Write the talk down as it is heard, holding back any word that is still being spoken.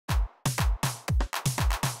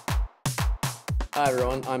Hi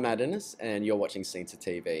everyone, I'm Matt Innes and you're watching scenestr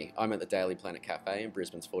TV. I'm at the Daily Planet Café in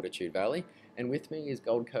Brisbane's Fortitude Valley, and with me is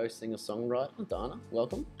Gold Coast singer-songwriter Dana.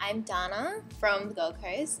 Welcome. I'm Dana from the Gold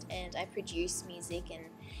Coast, and I produce music and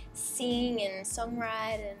sing and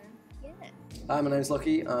songwrite and yeah. Hi, my name's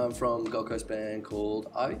Lockie. I'm from a Gold Coast band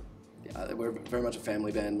called IVEY. We're very much a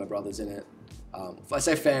family band. My brother's in it. If I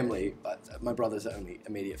say family, but my brother's the only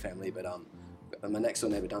immediate family, but my next door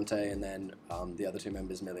neighbour Dante, and then the other two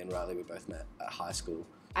members, Millie and Riley, we both met at high school.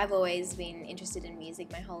 I've always been interested in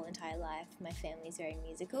music my whole entire life. My family's very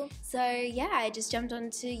musical. So yeah, I just jumped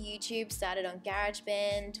onto YouTube, started on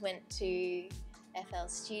GarageBand, went to FL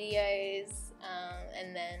Studios,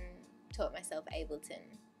 and then taught myself Ableton,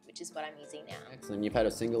 which is what I'm using now. Excellent. You've had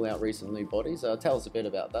a single out recently, Bodies. Tell us a bit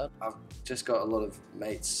about that. I've just got a lot of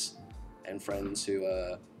mates and friends who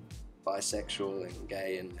are bisexual and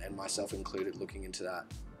gay, and myself included, looking into that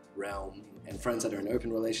realm, and friends that are in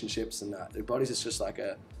open relationships, and that Bodies is just like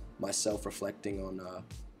myself reflecting on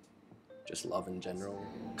just love in general.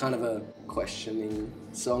 Kind of a questioning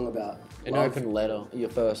song about An love. open letter. Your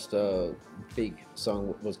first big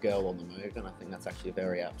song was Girl on the Move, and I think that's actually a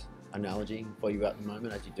very apt analogy for you at the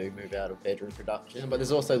moment as you do move out of bedroom production. But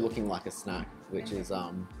there's also Looking Like a Snack, which is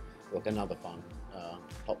look, another fun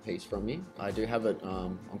hot piece from you. I do have it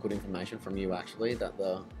on good information from you actually that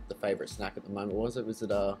the favourite snack at the moment was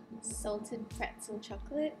it salted pretzel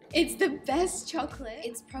chocolate. It's the best chocolate.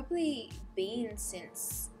 It's probably been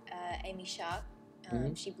since Amy Shark.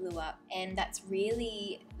 She blew up, and that's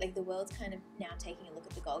really like the world's kind of now taking a look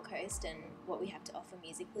at the Gold Coast and what we have to offer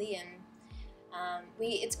musically, and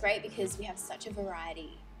it's great because we have such a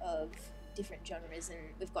variety of different genres, and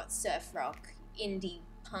we've got surf rock, indie,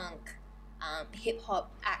 punk, hip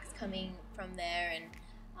hop acts coming from there, and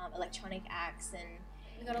electronic acts, and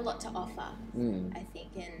we've got a lot to offer, I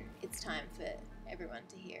think, and it's time for everyone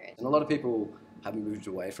to hear it. And a lot of people have moved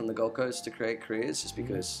away from the Gold Coast to create careers just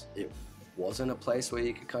because it wasn't a place where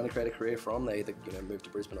you could kind of create a career from. They either moved to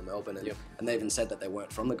Brisbane or Melbourne, and they even said that they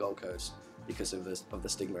weren't from the Gold Coast because of the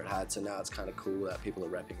stigma it had. So now it's kind of cool that people are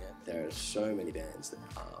repping it. There are so many bands that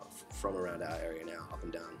are from around our area now, up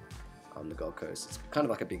and down the Gold Coast. It's kind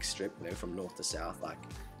of like a big strip, from north to south. Like,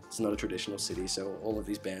 it's not a traditional city, so all of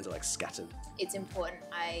these bands are like scattered. It's important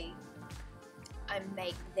I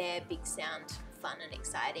make their big sound fun and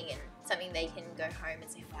exciting, and something they can go home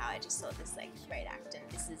and say, wow, I just saw this like great act, and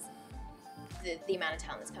this is the amount of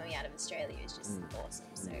talent that's coming out of Australia is just awesome.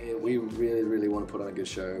 So yeah, we really, really want to put on a good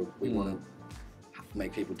show. We want to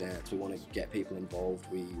make people dance. We want to get people involved.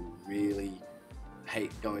 We really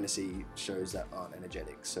hate going to see shows that aren't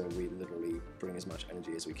energetic, so we literally bring as much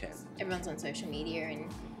energy as we can. Everyone's on social media and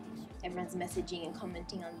everyone's messaging and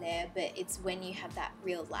commenting on there, but it's when you have that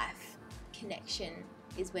real life connection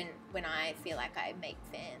is when I feel like I make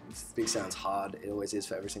fans. Big Sound's hard. It always is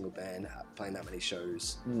for every single band. Playing that many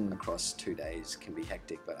shows across 2 days can be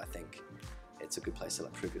hectic, but I think it's a good place to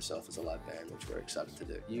prove yourself as a live band, which we're excited to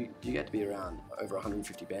do. You get to be around over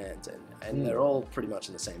 150 bands, and they're all pretty much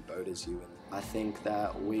in the same boat as you, and I think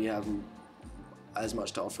that we have as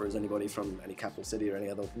much to offer as anybody from any capital city or any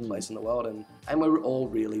other place in the world, and we're all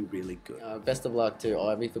really, really good. Best of luck to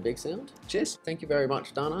Ivy for Big Sound. Cheers. Thank you very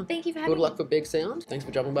much, Dana. Thank you for having me. Good luck for Big Sound. Thanks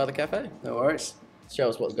for dropping by the cafe. No worries. Show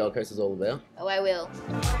us what the Gold Coast is all about. Oh, I will.